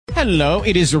Hello,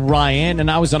 it is Ryan,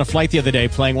 and I was on a flight the other day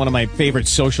playing one of my favorite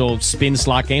social spin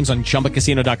slot games on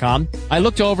ChumbaCasino.com. I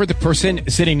looked over at the person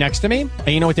sitting next to me, and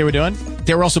you know what they were doing?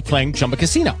 They were also playing Chumba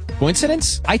Casino.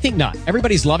 Coincidence? I think not.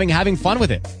 Everybody's loving having fun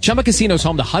with it. Chumba Casino is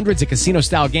home to hundreds of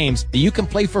casino-style games that you can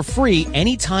play for free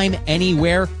anytime,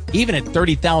 anywhere, even at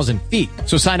 30,000 feet.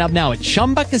 So sign up now at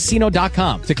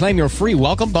ChumbaCasino.com to claim your free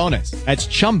welcome bonus. That's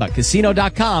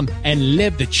ChumbaCasino.com and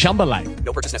live the Chumba life.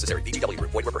 No purchase necessary. VGW.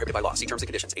 Void where prohibited by law. See terms and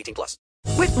conditions. 18+.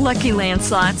 With Lucky Land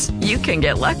Slots, you can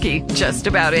get lucky just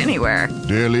about anywhere.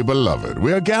 Dearly beloved,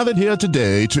 we are gathered here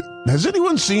today to... Has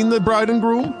anyone seen the bride and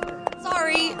groom?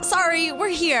 Sorry, we're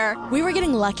here. We were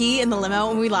getting lucky in the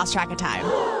limo and we lost track of time.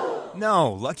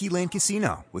 No, Lucky Land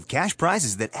Casino, with cash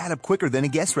prizes that add up quicker than a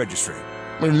guest registry.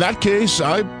 In that case,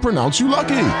 I pronounce you lucky.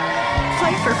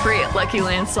 Play for free at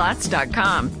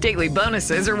LuckyLandSlots.com. Daily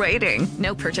bonuses are waiting.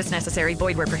 No purchase necessary.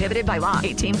 Void where prohibited by law.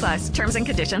 18+. Terms and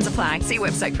conditions apply. See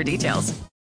website for details.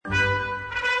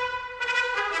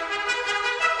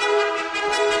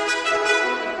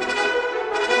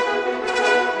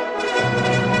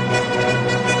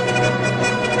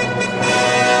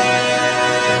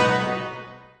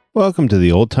 Welcome to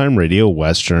the Old Time Radio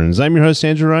Westerns. I'm your host,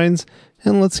 Andrew Rhynes,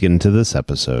 and let's get into this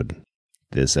episode.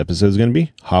 This episode is going to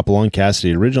be Hopalong,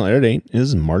 Cassidy. Original air date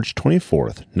is March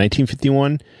 24th,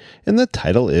 1951, and the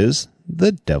title is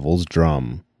The Devil's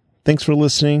Drum. Thanks for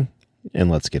listening,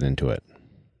 and let's get into it.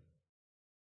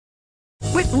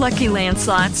 With Lucky Land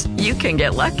Slots, you can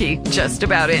get lucky just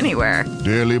about anywhere.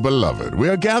 Dearly beloved, we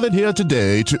are gathered here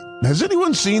today to... Has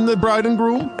anyone seen the bride and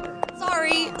groom?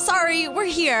 Sorry, we're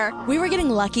here. We were getting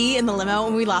lucky in the limo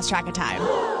and we lost track of time.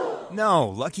 No,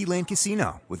 Lucky Land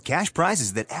Casino, with cash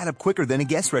prizes that add up quicker than a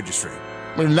guest registry.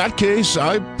 In that case,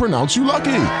 I pronounce you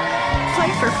lucky.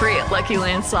 Play for free at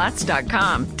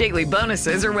LuckyLandSlots.com. Daily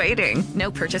bonuses are waiting. No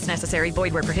purchase necessary.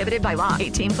 Void where prohibited by law.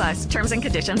 18+. Terms and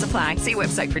conditions apply. See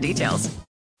website for details.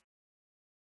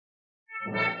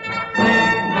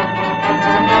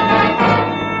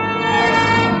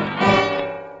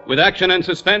 With action and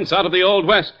suspense out of the Old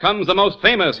West comes the most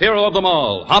famous hero of them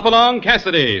all, Hopalong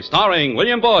Cassidy, starring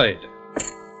William Boyd.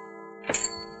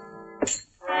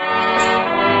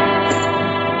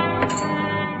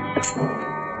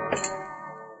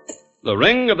 The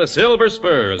Ring of the Silver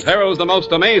Spurs heralds the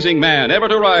most amazing man ever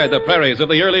to ride the prairies of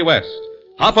the early West,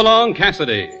 Hopalong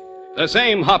Cassidy. The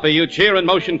same Hoppy you cheer in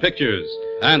motion pictures,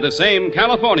 and the same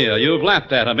California you've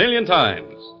laughed at a million times.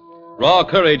 Raw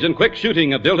courage and quick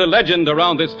shooting have built a legend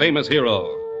around this famous hero.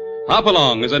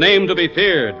 Hopalong is a name to be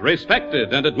feared,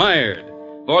 respected, and admired,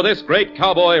 for this great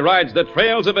cowboy rides the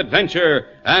trails of adventure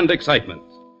and excitement.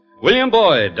 William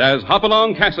Boyd as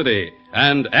Hopalong Cassidy,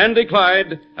 and Andy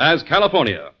Clyde as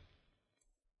California.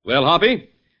 Well, Hoppy,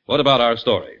 what about our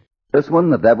story? This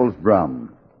one, The Devil's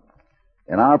Drum.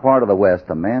 In our part of the West,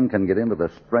 a man can get into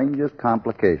the strangest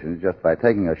complications just by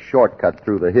taking a shortcut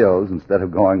through the hills instead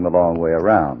of going the long way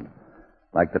around.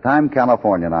 Like the time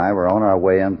California and I were on our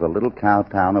way into the little cow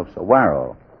town of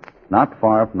Saguaro, not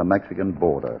far from the Mexican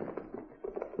border.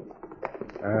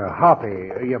 Hoppy,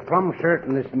 are you plumb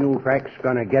certain this mule track's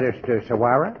gonna get us to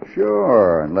Saguaro?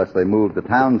 Sure, unless they moved to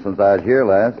town since I was here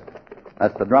last.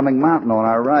 That's the Drumming Mountain on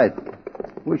our right.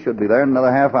 We should be there in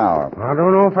another half hour. I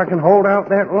don't know if I can hold out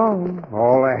that long.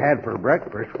 All I had for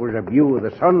breakfast was a view of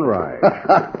the sunrise.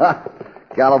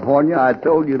 California, I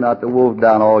told you not to wolf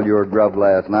down all your grub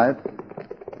last night.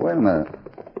 Wait a minute.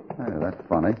 Hey, that's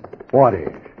funny. What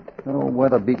is? That old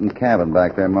weather-beaten cabin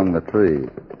back there among the trees.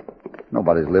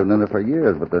 Nobody's lived in it for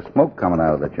years, but there's smoke coming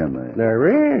out of the chimney. There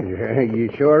is.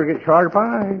 You sure get sharp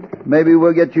eyes. Maybe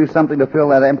we'll get you something to fill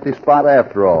that empty spot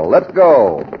after all. Let's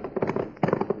go.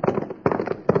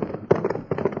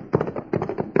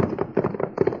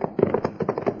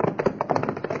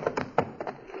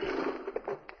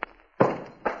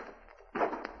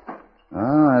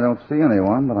 I don't see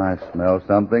anyone, but I smell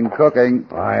something cooking.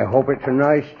 I hope it's a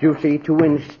nice, juicy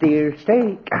two-inch steer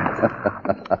steak.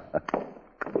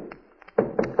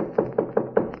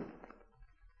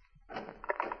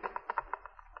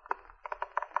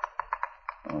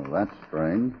 Oh, that's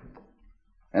strange.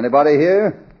 Anybody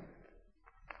here?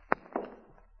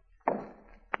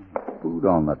 Food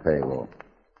on the table.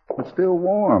 It's still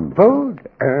warm. Food?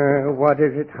 What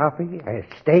is it, Hoppy? A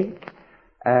steak?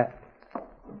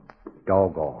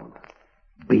 Doggone.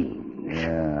 Beans.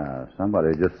 Yeah,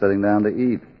 somebody's just sitting down to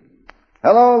eat.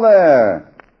 Hello there.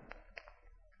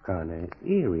 Kind of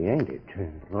eerie, ain't it?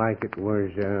 Like it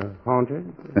was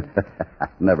haunted.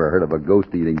 Never heard of a ghost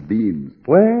eating beans.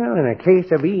 Well, in a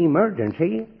case of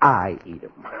emergency, I eat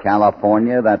 'em.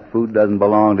 California, that food doesn't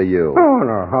belong to you. Oh,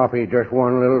 no, Hoppy, just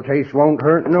one little taste won't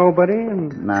hurt nobody.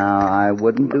 Now, I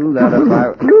wouldn't do that if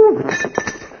I...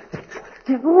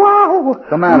 Wow! What's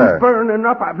the matter? I'm burning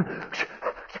up.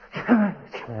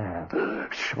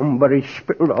 Somebody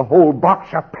spilled a whole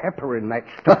box of pepper in that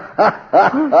stuff.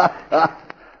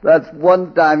 That's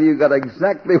one time you got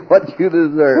exactly what you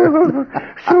deserve.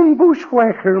 Some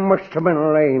bushwhacker must have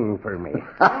been laying for me.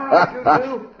 All right,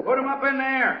 you two. Put him up in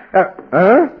there.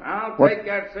 Huh? I'll take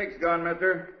that 6-gun,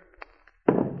 mister.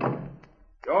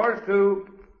 Yours, too.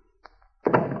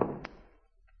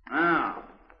 Now,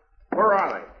 where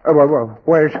are they?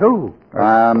 Where's who?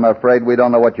 I'm afraid we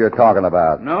don't know what you're talking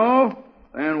about. No?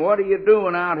 Then what are you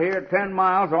doing out here 10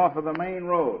 miles off of the main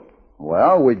road?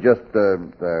 Well, we just,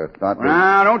 thought we...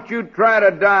 Now, don't you try to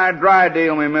dry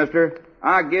deal me, mister.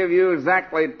 I'll give you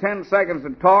exactly 10 seconds to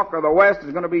talk, or the West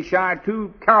is going to be shy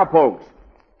 2 cowpokes.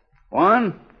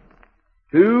 1,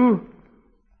 2,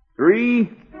 3...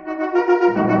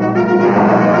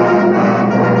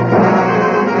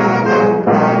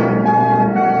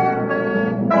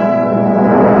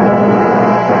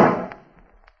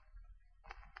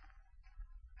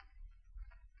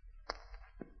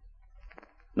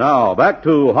 Now, back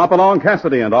to Hopalong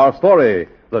Cassidy and our story,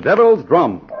 The Devil's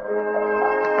Drum.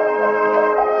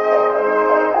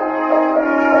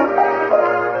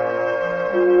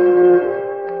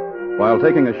 While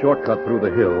taking a shortcut through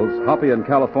the hills, Hoppy and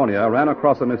California ran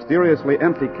across a mysteriously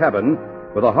empty cabin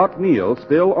with a hot meal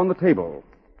still on the table.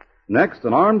 Next,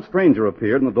 an armed stranger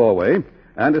appeared in the doorway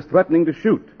and is threatening to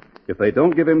shoot if they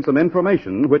don't give him some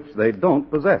information which they don't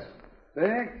possess.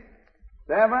 6,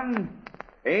 7,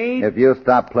 8... If you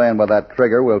stop playing with that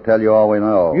trigger, we'll tell you all we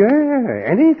know. Yeah,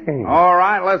 anything. All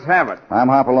right, let's have it. I'm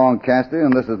Hopalong Cassidy,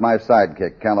 and this is my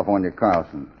sidekick, California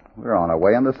Carlson. We're on our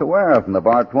way into Sawara from the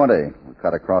Bar 20. We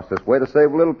cut across this way to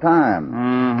save a little time.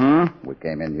 Mm-hmm. We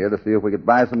came in here to see if we could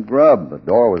buy some grub. The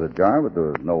door was ajar, but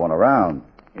there was no one around.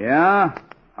 Yeah?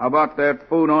 How about that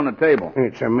food on the table?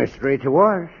 It's a mystery to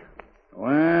us.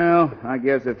 Well, I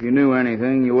guess if you knew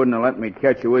anything, you wouldn't have let me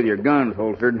catch you with your guns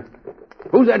holstered.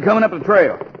 Who's that coming up the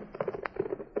trail?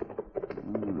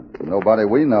 Nobody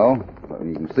we know.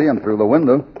 You can see him through the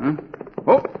window.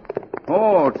 Huh?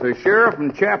 Oh, it's the sheriff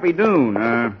and Chappie Doon.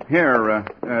 Here,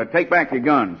 take back your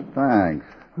guns. Thanks.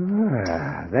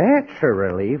 That's a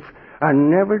relief. I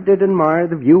never did admire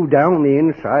the view down the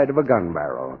inside of a gun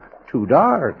barrel. Too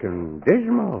dark and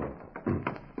dismal.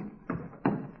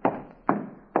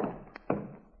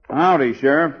 Howdy,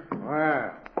 Sheriff.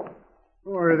 Well,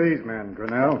 who are these men,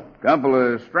 Grinnell? Couple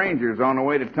of strangers on the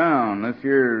way to town. This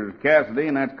here's Cassidy,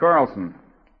 and that's Carlson.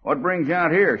 What brings you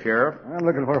out here, Sheriff? I'm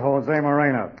looking for Jose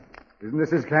Moreno. Isn't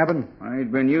this his cabin? Well, he's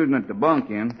been using it to bunk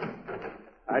in.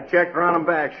 I checked around and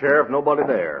back, Sheriff. Nobody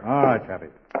there. All right, Chappie.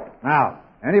 Now,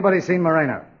 anybody seen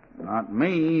Moreno? Not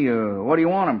me. What do you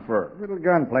want him for? A little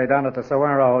gunplay down at the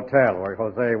Sawara Hotel where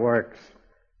Jose works.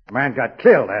 A man got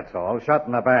killed, that's all, shot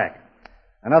in the back.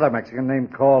 Another Mexican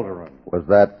named Calderon. Was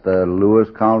that Louis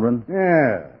Calderon?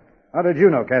 Yeah. How did you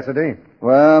know, Cassidy?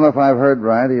 Well, if I've heard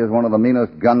right, he is one of the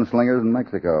meanest gunslingers in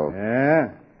Mexico.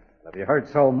 Yeah? If you heard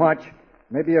so much,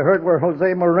 maybe you heard where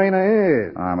Jose Moreno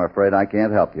is. I'm afraid I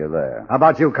can't help you there. How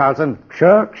about you, Carlson?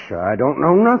 Shucks, I don't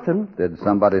know nothing. Did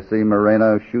somebody see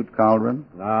Moreno shoot Calderon?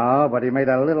 No, but he made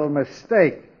a little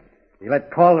mistake. He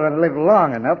let Calderon live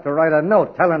long enough to write a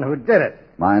note telling who did it.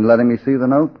 Mind letting me see the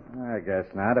note? I guess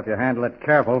not, if you handle it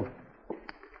careful.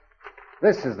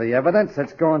 This is the evidence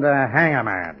that's going to hang a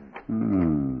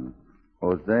man.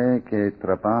 Jose que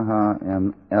trabaja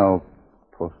en el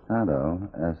posado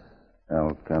es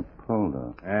el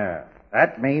capullo. Yeah.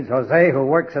 That means Jose, who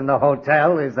works in the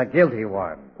hotel, is the guilty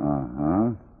one.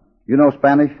 Uh-huh. You know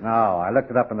Spanish? No, I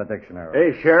looked it up in the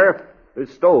dictionary. Hey, Sheriff,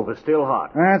 this stove is still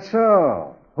hot. That's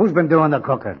so. Who's been doing the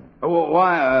cooking?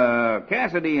 Why,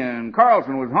 Cassidy and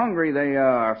Carlson was hungry. They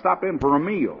stopped in for a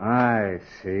meal. I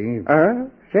see.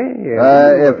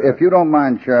 If you don't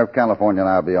mind, Sheriff, California and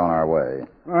I'll be on our way.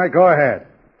 All right, go ahead.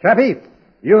 Chappie,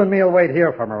 you and me'll wait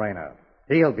here for Moreno.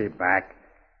 He'll be back.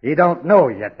 He don't know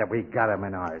yet that we got him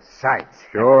in our sights.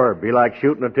 Sure, be like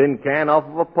shooting a tin can off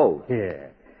of a post. Yeah.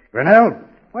 Grinnell,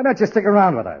 why don't you stick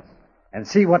around with us and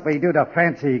see what we do to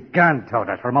fancy gun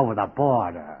toters from over the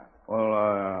border?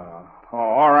 Well,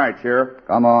 all right, Sheriff.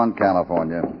 Come on,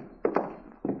 California.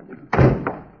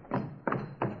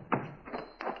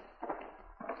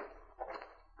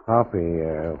 Hoppy,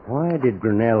 why did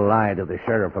Grinnell lie to the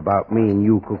sheriff about me and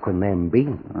you cooking them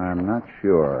beans? I'm not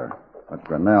sure. But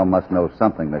Grinnell must know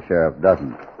something the sheriff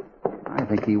doesn't. I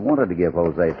think he wanted to give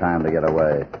Jose time to get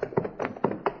away.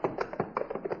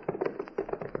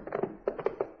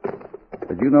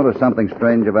 Did you notice something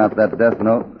strange about that death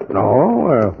note?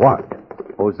 No, what?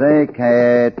 Jose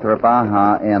que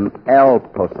trabaja en El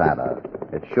Posada.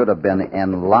 It should have been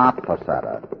en La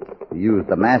Posada. You used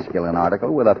the masculine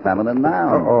article with a feminine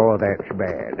noun. Oh, that's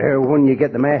bad. When you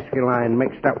get the masculine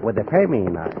mixed up with the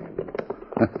feminine.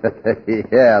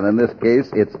 Yeah, and in this case,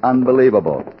 it's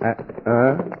unbelievable.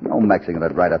 No Mexican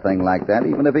would write a thing like that,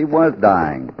 even if he was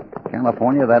dying.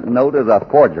 California, that note is a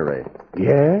forgery.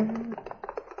 Yeah?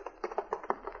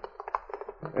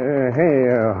 Hey,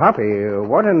 Hoppy,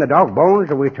 what in the dog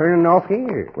bones are we turning off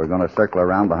here? We're going to circle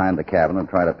around behind the cabin and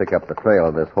try to pick up the trail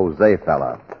of this Jose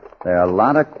fella. There are a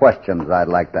lot of questions I'd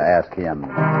like to ask him.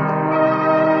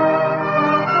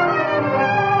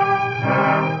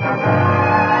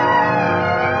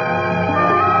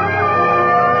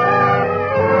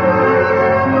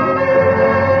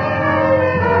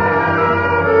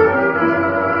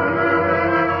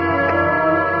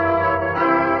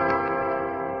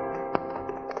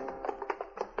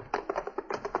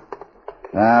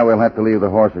 We'll have to leave the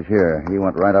horses here. He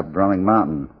went right up Drumming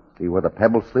Mountain. See where the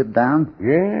pebbles slid down?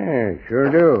 Yeah, sure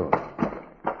do.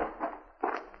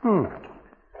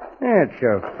 That's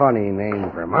a funny name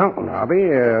for a mountain, Hobby.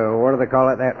 What do they call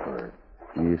it that for?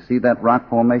 You see that rock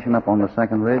formation up on the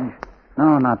second ridge?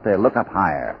 No, not there. Look up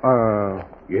higher.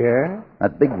 Yeah?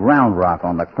 That big round rock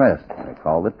on the crest. They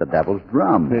called it the Devil's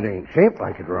Drum. It ain't shaped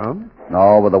like a drum.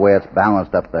 No, with the way it's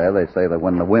balanced up there, they say that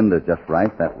when the wind is just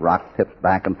right, that rock tips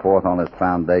back and forth on its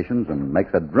foundations and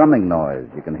makes a drumming noise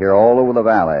you can hear all over the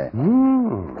valley.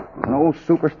 An old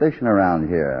superstition around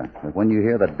here that when you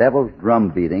hear the Devil's Drum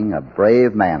beating, a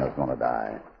brave man is going to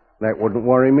die. That wouldn't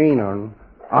worry me none.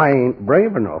 I ain't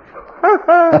brave enough.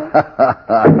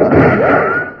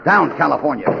 Down,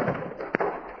 California.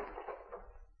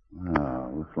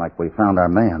 Looks like we found our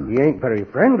man. He ain't very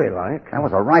friendly like. That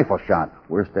was a rifle shot.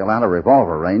 We're still out of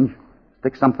revolver range.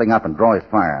 Stick something up and draw his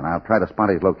fire, and I'll try to spot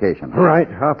his location. Right,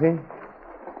 Hoppy.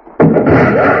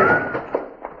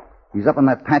 He's up in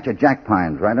that patch of jack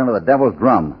pines right under the Devil's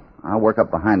Drum. I'll work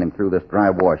up behind him through this dry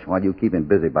wash while you keep him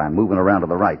busy by moving around to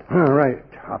the right. All right,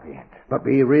 Hoppy. But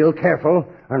be real careful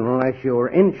unless your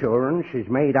insurance is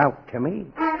made out to me.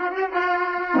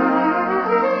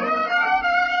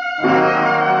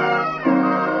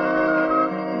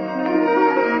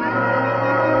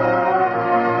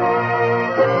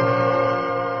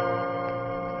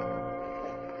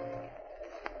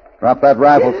 Drop that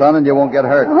rifle, son, and you won't get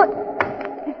hurt.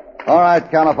 What? All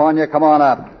right, California, come on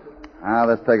up. Now,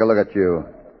 let's take a look at you.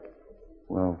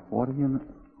 Well, what are you...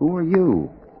 Who are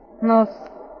you? No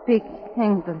speak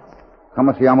English.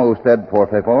 ¿Cómo se llama usted, por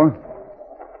favor?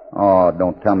 Oh,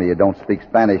 don't tell me you don't speak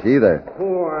Spanish either.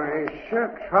 Why,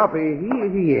 shucks, Hoppy,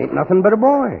 he ain't nothing but a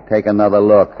boy. Take another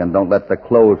look, and don't let the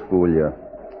clothes fool you.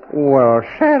 Well,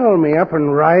 saddle me up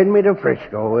and ride me to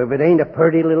Frisco if it ain't a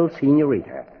pretty little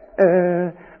senorita.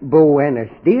 Buenos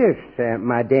dias,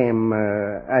 Madame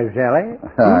Azelle.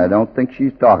 I don't think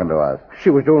she's talking to us. She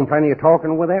was doing plenty of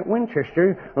talking with that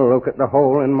Winchester. Look at the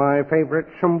hole in my favorite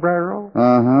sombrero.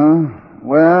 Uh-huh.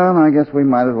 Well, I guess we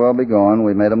might as well be going.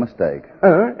 We made a mistake.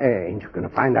 Ain't you going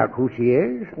to find out who she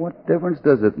is? What difference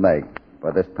does it make?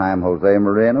 By this time, Jose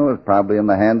Moreno is probably in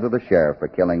the hands of the sheriff for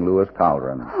killing Luis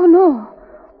Calderon. Oh, no.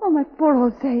 Oh, my poor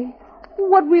Jose.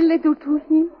 What will they do to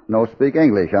him? No speak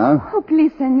English, huh? Oh,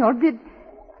 please, senor.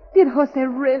 Did Jose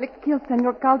really kill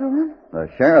Senor Calderon? The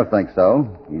sheriff thinks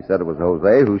so. He said it was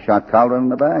Jose who shot Calderon in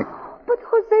the back. But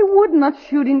Jose would not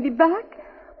shoot in the back.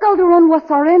 Calderon was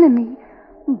our enemy.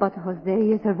 But Jose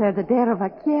is a verdadero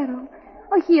vaquero.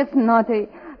 Oh, he is not a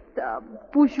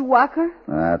bushwhacker.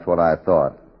 That's what I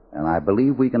thought. And I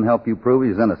believe we can help you prove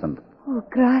he's innocent. Oh,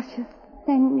 gracias,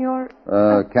 senor.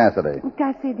 Cassidy.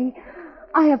 Cassidy.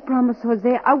 I have promised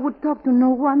Jose I would talk to no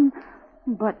one,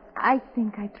 but I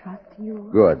think I trust you.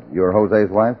 Good. You're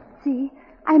Jose's wife? See,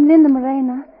 I'm Linda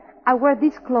Morena. I wear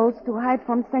these clothes to hide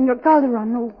from Senor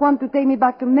Calderon, who want to take me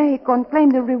back to Mexico and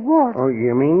claim the reward. Oh,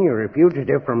 you mean you're a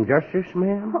fugitive from justice,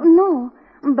 ma'am? Oh, no,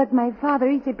 but my father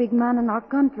is a big man in our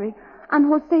country, and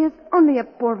Jose is only a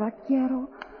poor vaquero.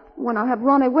 When I have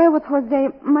run away with Jose,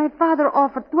 my father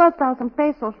offered 12,000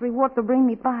 pesos reward to bring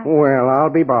me back. Well,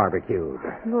 I'll be barbecued.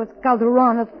 Luis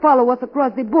Calderon has followed us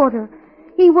across the border.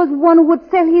 He was one who would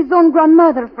sell his own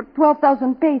grandmother for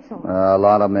 12,000 pesos. A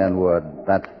lot of men would.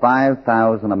 That's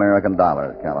 5,000 American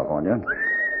dollars, California.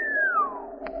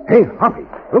 Hey, Hoppy,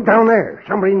 look down there.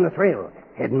 Somebody in the trail,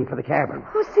 heading for the cabin.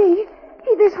 Oh, see,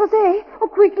 It is Jose. Oh,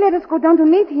 quick, let us go down to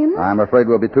meet him. I'm afraid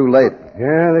we'll be too late.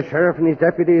 Yeah, the sheriff and his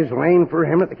deputies laying for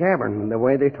him at the cabin. The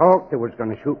way they talked, they was going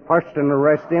to shoot first and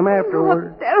arrest him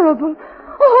afterward. Oh, terrible.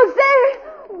 Oh, Jose!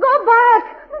 Go back!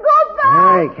 Go back!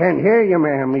 I can't hear you,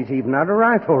 ma'am. He's even out of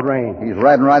rifle range. He's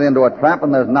riding right into a trap,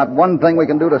 and there's not one thing we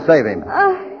can do to save him.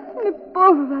 Mi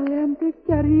pobre valiente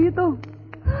querido.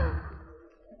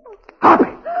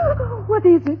 Hoppy! What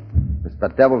is it? It's the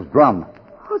devil's drum.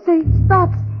 Jose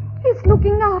stops. He's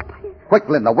looking up. Quick,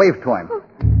 Linda, wave to him.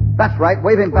 That's right,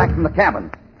 wave him back from the cabin.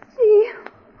 See?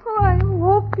 Oh, I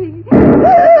hope he...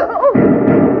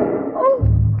 Oh.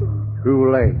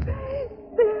 Too late.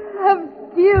 They have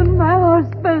killed my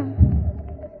husband.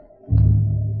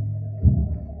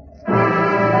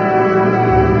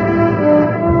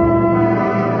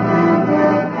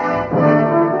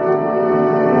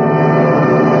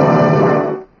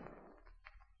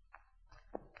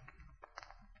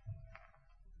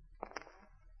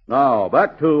 Now,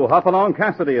 back to Hopalong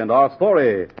Cassidy and our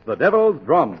story, The Devil's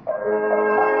Drum.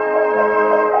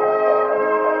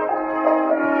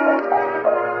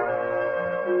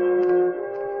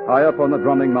 High up on the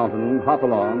drumming mountain,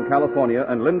 Hopalong, California,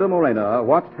 and Linda Morena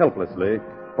watched helplessly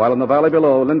while in the valley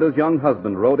below, Linda's young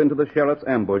husband rode into the sheriff's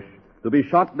ambush to be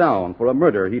shot down for a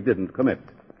murder he didn't commit.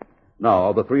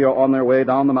 Now, the three are on their way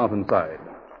down the mountainside.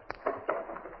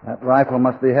 That rifle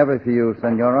must be heavy for you,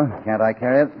 Senora. Can't I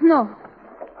carry it? No.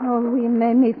 Oh, we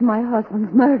may meet my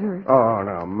husband's murderers. Oh,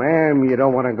 no, ma'am, you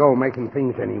don't want to go making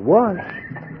things any worse.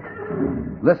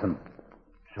 Listen.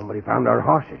 Somebody found our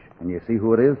horses. Can you see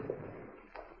who it is?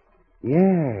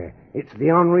 Yeah, it's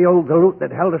the ornery old galoot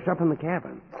that held us up in the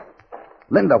cabin.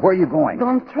 Linda, where are you going?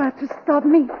 Don't try to stop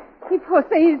me. If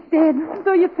Jose is dead,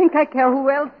 do you think I care who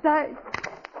else dies?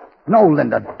 No,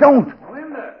 Linda, don't.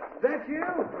 Linda, that's you?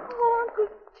 Oh, Uncle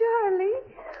Charlie.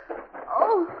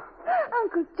 Oh,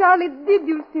 Uncle Charlie, did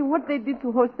you see what they did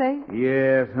to Jose?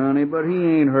 Yes, honey, but he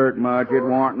ain't hurt much. It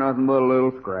warn't nothing but a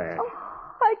little scratch. Oh,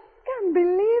 I can't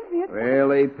believe it. Well,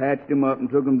 they patched him up and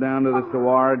took him down to the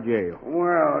Saguaro jail.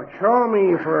 Well, show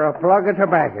me for a plug of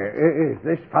tobacco. Is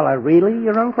this fella really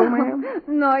your uncle, ma'am?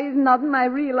 No, he's not my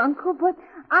real uncle, but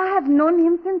I have known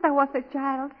him since I was a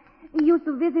child. He used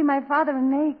to visit my father in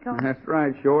Mexico. That's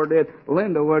right, sure did.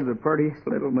 Linda was the prettiest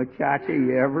little muchacha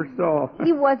you ever saw.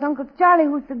 It was Uncle Charlie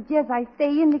who suggests I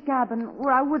stay in the cabin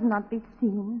where I would not be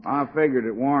seen. I figured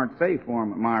it warn't safe for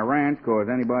him at my ranch, 'cause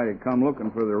anybody that come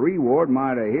looking for the reward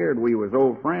might have heard we was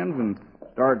old friends and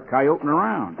started coyoting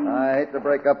around. I hate to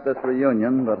break up this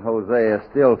reunion, but Jose is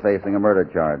still facing a murder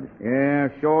charge. Yeah,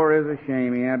 sure is a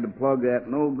shame he had to plug that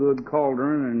no-good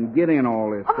cauldron and get in all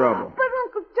this trouble. But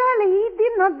Uncle Charlie, he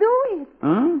did not do it.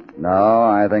 Huh? No,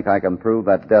 I think I can prove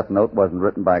that death note wasn't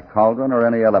written by Cauldron or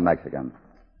any other Mexican.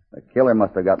 The killer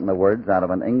must have gotten the words out of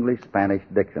an English-Spanish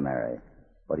dictionary,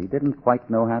 but he didn't quite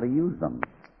know how to use them.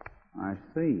 I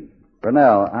see.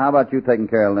 Brunel, how about you taking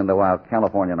care of Linda while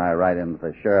California and I ride into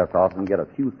the sheriff's office and get a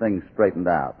few things straightened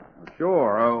out?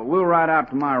 Sure. We'll ride out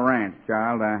to my ranch,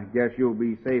 child. I guess you'll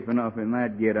be safe enough in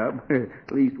that get-up.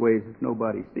 Leastways, if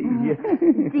nobody sees you.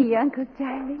 See you, Uncle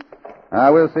Charlie.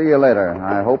 We'll see you later.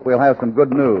 I hope we'll have some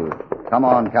good news. Come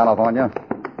on, California.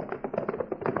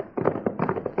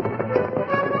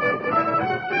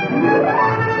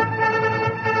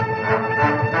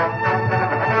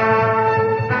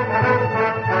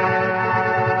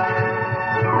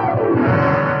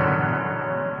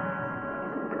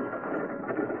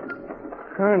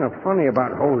 Kind of funny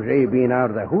about Jose being out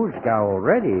of the Hoosga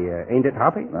already, ain't it,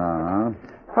 Hoppy? Uh-huh.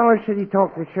 Fellow said he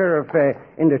talked the sheriff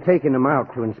into taking him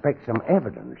out to inspect some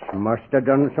evidence. Must have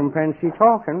done some fancy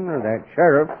talking. That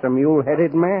sheriff's a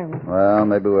mule-headed man. Well,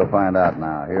 maybe we'll find out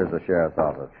now. Here's the sheriff's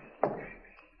office.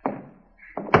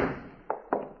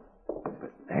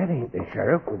 That ain't the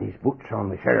sheriff with his boots on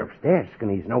the sheriff's desk and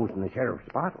his nose in the sheriff's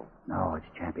bottle. No,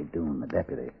 it's Chappie Doon, the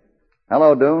deputy.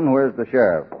 Hello, Doon. Where's the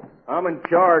sheriff? I'm in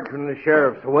charge when the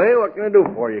sheriff's away. What can I do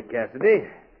for you, Cassidy?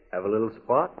 Have a little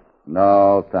spot?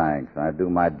 No, thanks. I do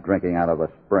my drinking out of a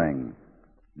spring.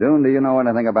 Doon, do you know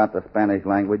anything about the Spanish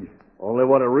language? Only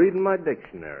what I read in my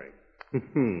dictionary.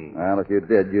 Well, if you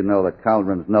did, you'd know that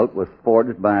Cauldron's note was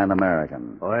forged by an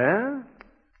American. Oh, yeah?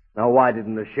 Now, why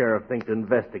didn't the sheriff think to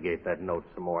investigate that note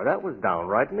some more? That was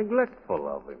downright neglectful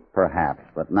of him. Perhaps,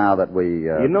 but now that we...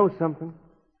 You know something?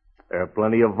 There are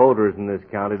plenty of voters in this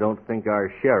county don't think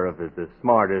our sheriff is the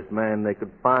smartest man they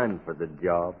could find for the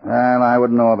job. Well, I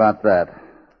wouldn't know about that.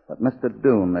 But, Mr.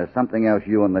 Doon, there's something else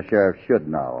you and the sheriff should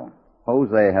know.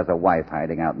 Jose has a wife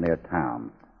hiding out near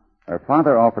town. Her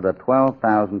father offered a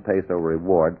 12,000 peso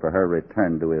reward for her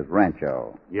return to his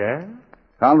rancho. Yeah?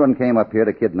 Cauldron came up here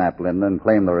to kidnap Linda and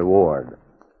claim the reward.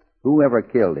 Whoever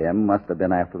killed him must have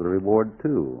been after the reward,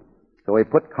 too. So he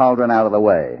put Calderon out of the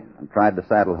way and tried to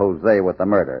saddle Jose with the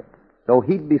murder. So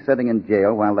he'd be sitting in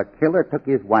jail while the killer took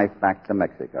his wife back to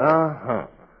Mexico. Uh-huh.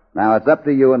 Now, it's up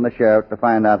to you and the sheriff to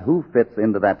find out who fits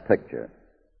into that picture.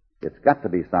 It's got to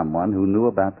be someone who knew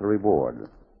about the reward.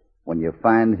 When you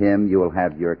find him, you'll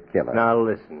have your killer. Now,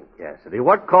 listen, Cassidy.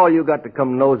 What call you got to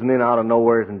come nosing in out of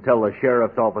nowheres and tell the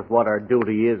sheriff's office what our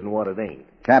duty is and what it ain't?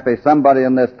 Chappie, somebody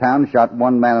in this town shot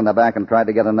one man in the back and tried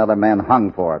to get another man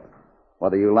hung for it.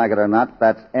 Whether you like it or not,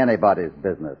 that's anybody's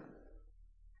business.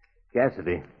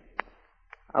 Cassidy,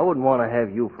 I wouldn't want to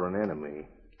have you for an enemy.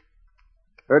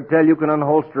 Heard tell you can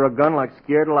unholster a gun like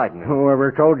scared lightning.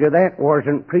 Whoever told you that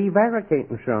wasn't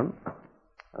prevaricating, son.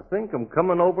 I think I'm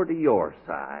coming over to your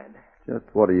side. Just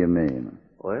what do you mean?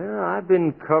 Well, I've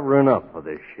been covering up for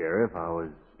this sheriff. I was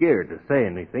scared to say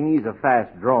anything. He's a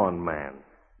fast-drawing man.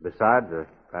 Besides, I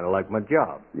kind of like my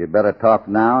job. You better talk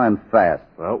now and fast.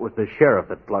 Well, it was the sheriff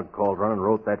that plugged Calderon and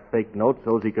wrote that fake note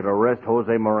so he could arrest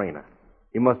Jose Morena.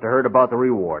 He must have heard about the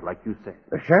reward, like you said.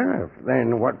 The sheriff?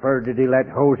 Then what for did he let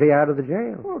Jose out of the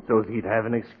jail? Well, so he'd have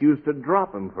an excuse to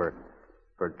drop him for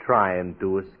trying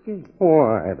to escape.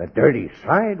 Why, the dirty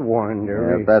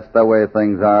sidewinder. If that's the way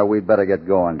things are, we'd better get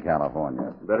going,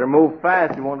 California. Better move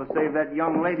fast. You want to save that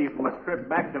young lady from a trip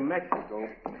back to Mexico.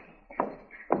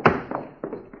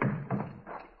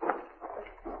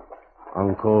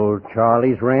 Uncle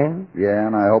Charlie's ranch? Yeah,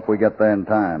 and I hope we get there in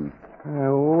time.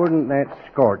 Wouldn't that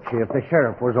scorch you if the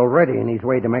sheriff was already in his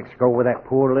way to Mexico with that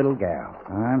poor little gal?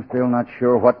 I'm still not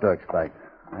sure what to expect.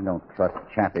 I don't trust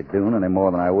Chappie Doon any more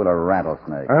than I would a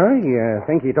rattlesnake. You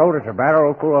think he told us a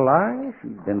barrel full of lies?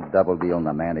 He's been double-dealing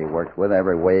the man he works with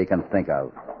every way he can think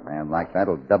of. A man like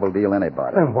that'll double-deal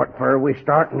anybody. Then what for are we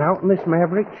starting out in this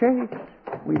maverick chase?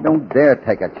 We don't dare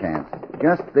take a chance.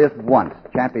 Just this once,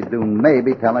 Chappie Doon may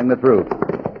be telling the truth.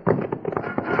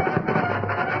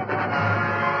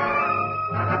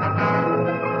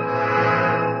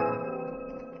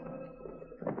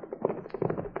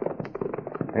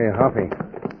 Hey, Hoppy,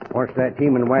 what's that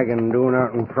teaming wagon doing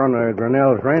out in front of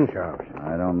Grinnell's ranch house?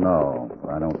 I don't know.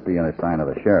 I don't see any sign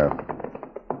of the sheriff.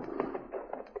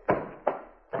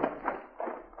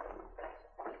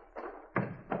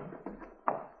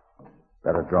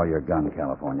 Better draw your gun,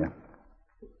 California.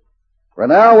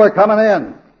 Grinnell, we're coming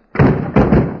in.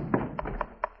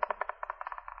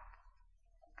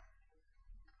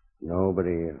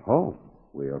 Nobody at home.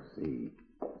 We'll see.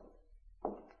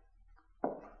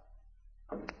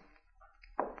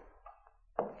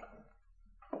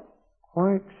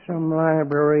 Quite some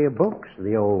library of books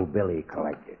the old Billy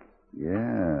collected.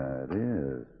 Yeah, it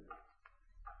is.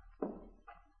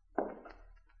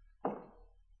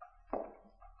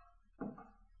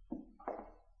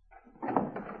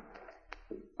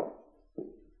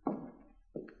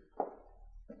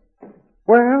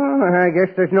 Well, I guess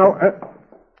there's no...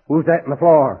 who's that on the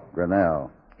floor?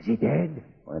 Grinnell. Is he dead?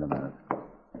 Wait a minute.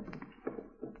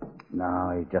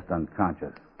 No, he's just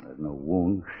unconscious. There's no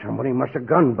wound. Somebody must have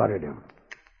gun-butted him.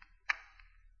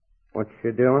 What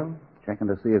you doing? Checking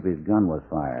to see if his gun was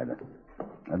fired.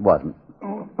 It wasn't.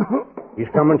 He's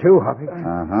coming too, Hoppy.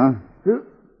 Uh-huh.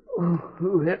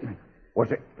 Who hit me?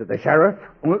 Was it the sheriff?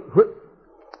 What?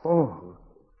 Oh,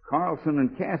 Carlson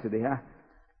and Cassidy. I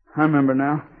remember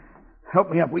now. Help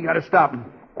me up. We got to stop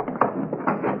them.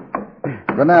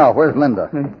 Grinnell, where's Linda?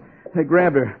 They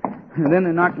grabbed her, and then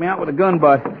they knocked me out with a gun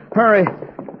butt. Hurry.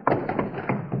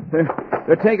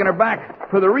 They're taking her back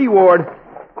for the reward.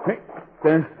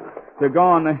 They're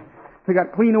gone. They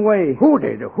got clean away. Who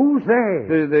did? Who's they?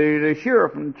 The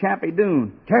sheriff and Chappie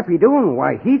Doon. Chappie Doon?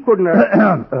 Why, he couldn't...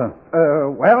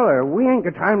 we ain't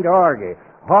got time to argue.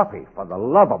 Hoppy, for the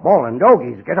love of ball and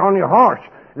dogies, get on your horse.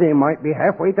 They might be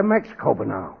halfway to Mexico by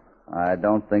now. I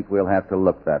don't think we'll have to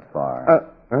look that far.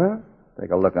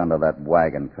 Take a look under that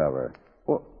wagon cover.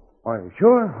 Well, why,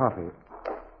 sure, Hoppy.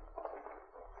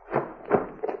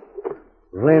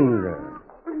 Linda.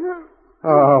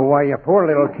 Oh, why, you poor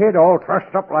little kid, all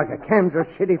trussed up like a Kansas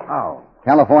City fowl.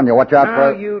 California, watch out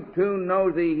now, for... you two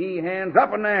nosy he-hands,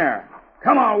 up in there.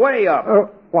 Come on, way up.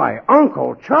 Why,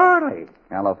 Uncle Charlie.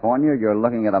 California, you're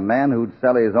looking at a man who'd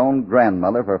sell his own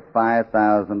grandmother for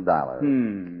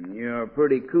 $5,000. You're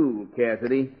pretty cool,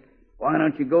 Cassidy. Why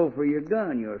don't you go for your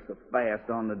gun? You're so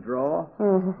fast on the draw.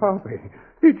 Oh, Hoppy,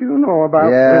 did you know about...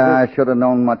 Yeah, I should have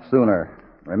known much sooner.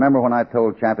 Remember when I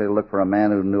told Chappie to look for a man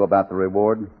who knew about the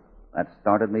reward? That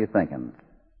started me thinking.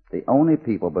 The only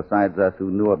people besides us who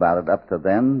knew about it up to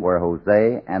then were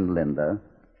Jose and Linda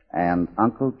and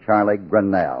Uncle Charlie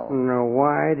Grinnell. Now,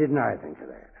 why didn't I think of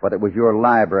that? But it was your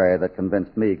library that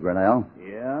convinced me, Grinnell.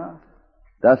 Yeah?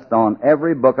 Dust on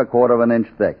every book a quarter of an inch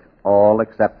thick. all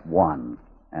except one,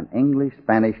 an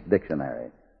English-Spanish dictionary.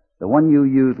 The one you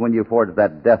used when you forged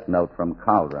that death note from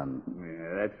Calderon.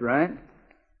 Yeah, that's right.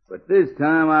 But this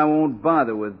time I won't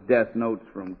bother with death notes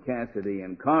from Cassidy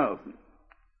and Carlson.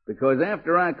 Because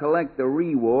after I collect the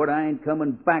reward, I ain't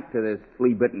coming back to this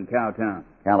flea-bitten cowtown.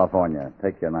 California,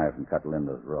 take your knife and cut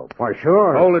Linda's rope. Why,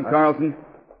 sure. Hold it, Carlson.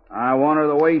 I want her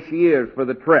the way she is for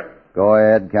the trip. Go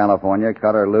ahead, California.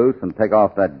 Cut her loose and take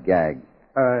off that gag.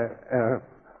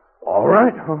 All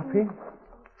right, Hoppy.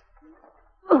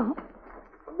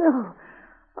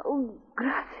 Oh,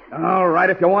 gracias. All right,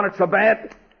 if you want it so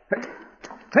bad.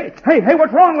 Hey,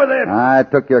 what's wrong with it? I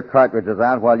took your cartridges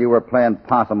out while you were playing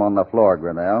possum on the floor,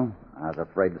 Grinnell. I was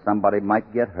afraid somebody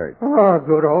might get hurt. Oh,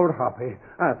 good old Hoppy.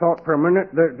 I thought for a minute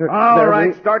that all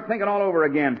right, start thinking all over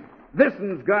again. This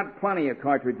one's got plenty of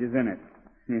cartridges in it.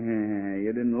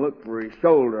 You didn't look for his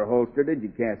shoulder holster, did you,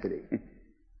 Cassidy?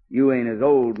 You ain't as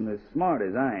old and as smart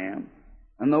as I am.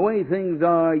 And the way things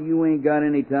are, you ain't got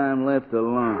any time left to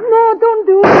learn. No, don't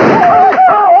do it.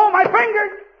 Oh, my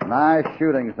fingers! Nice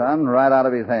shooting, son. Right out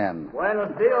of his hand.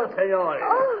 Buenos dias, senores.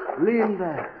 Oh.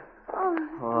 Linda. Oh,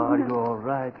 Are you all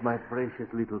right, my precious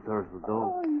little turtle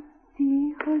dog?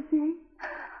 Sí, Jose.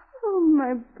 Oh,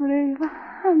 my brave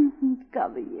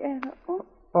caballero.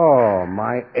 Oh,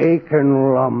 my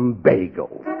aching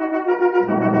lumbago.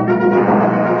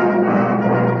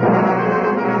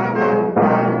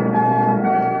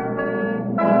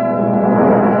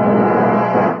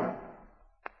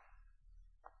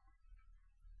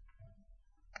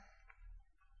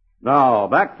 Now,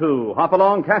 back to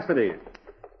Hopalong Cassidy.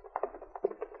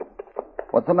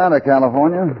 What's the matter,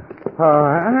 California?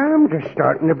 I'm just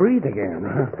starting to breathe again.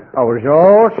 I was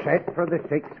all set for the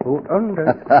 6 foot under.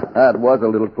 That was a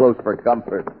little close for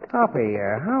comfort. Hoppy,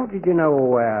 how did you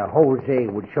know Jose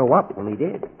would show up when he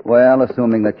did? Well,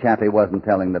 assuming the chappie wasn't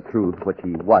telling the truth, which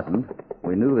he wasn't,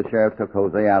 we knew the sheriff took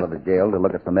Jose out of the jail to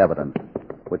look at some evidence,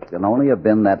 which can only have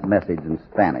been that message in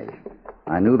Spanish.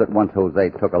 I knew that once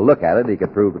Jose took a look at it, he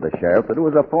could prove to the sheriff that it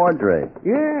was a forgery.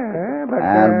 Yeah, but...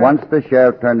 And once the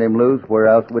sheriff turned him loose, where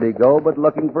else would he go but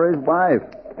looking for his wife?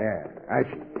 Yeah, I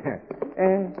see.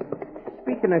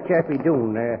 Speaking of Chappie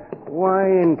Doon, why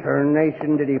in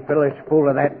tarnation did he fill us full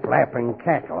of that flapping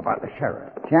cackle about the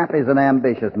sheriff? Chappie's an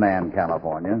ambitious man,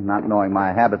 California. Not knowing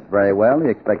my habits very well, he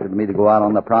expected me to go out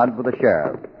on the prod for the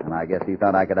sheriff. And I guess he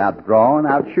thought I could outdraw and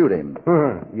outshoot him.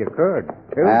 You could,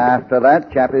 too. After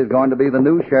that, Chappie's going to be the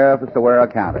new sheriff of Sawara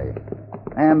County.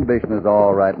 Ambition is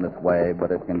all right in its way,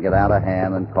 but it can get out of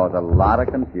hand and cause a lot of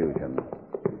confusion.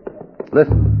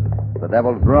 Listen, the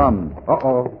devil's drum.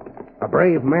 Uh-oh. A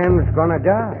brave man's gonna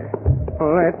die.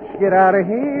 Let's get out of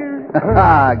here.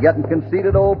 Getting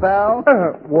conceited, old pal?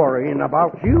 Worrying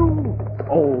about you,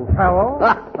 old fellow.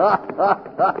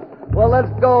 Well, let's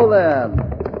go then.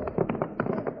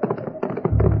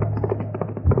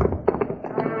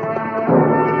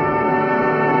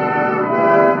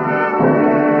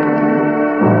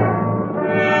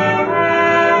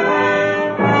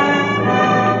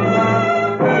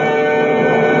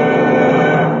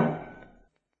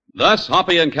 Thus,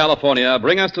 Hoppy and California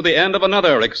bring us to the end of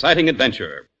another exciting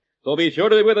adventure. So be sure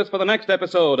to be with us for the next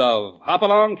episode of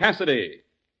Hopalong Cassidy.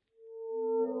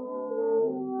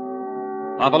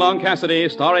 Hopalong Cassidy,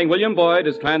 starring William Boyd,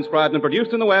 is transcribed and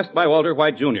produced in the West by Walter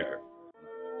White, Jr.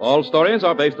 All stories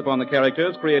are based upon the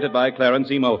characters created by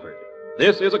Clarence E. Mulford.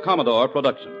 This is a Commodore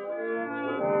production.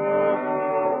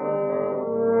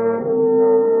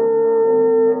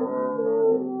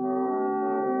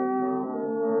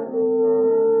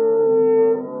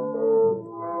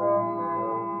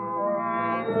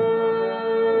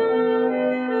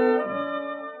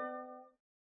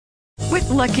 With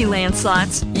Lucky Land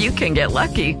Slots, you can get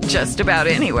lucky just about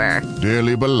anywhere.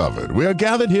 Dearly beloved, we are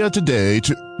gathered here today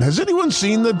to... Has anyone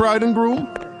seen the bride and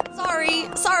groom?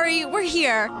 Sorry, we're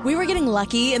here. We were getting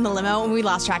lucky in the limo and we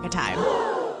lost track of time.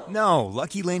 No,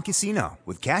 Lucky Land Casino,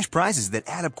 with cash prizes that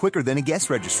add up quicker than a guest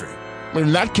registry.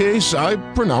 In that case, I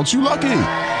pronounce you lucky.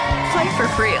 Play for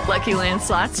free at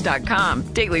LuckyLandSlots.com.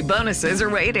 Daily bonuses are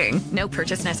waiting. No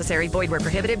purchase necessary. Void where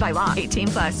prohibited by law.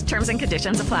 18+. Terms and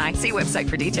conditions apply. See website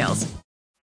for details.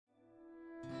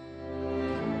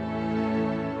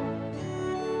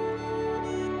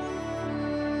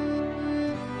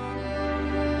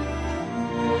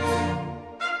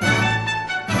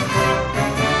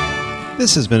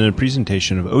 This has been a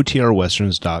presentation of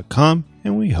OTRWesterns.com,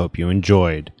 and we hope you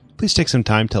enjoyed. Please take some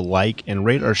time to like and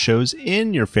rate our shows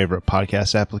in your favorite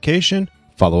podcast application.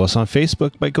 Follow us on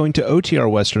Facebook by going to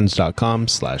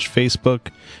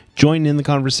OTRWesterns.com/Facebook. Join in the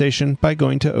conversation by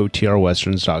going to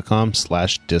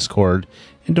OTRWesterns.com/Discord.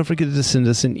 And don't forget to send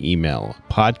us an email,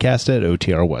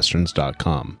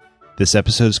 podcast@otrwesterns.com. This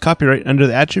episode is copyright under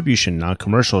the attribution,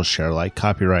 non-commercial, share alike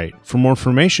copyright. For more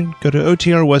information, go to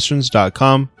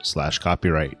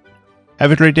otrwesterns.com/copyright.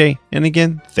 Have a great day, and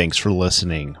again, thanks for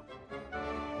listening.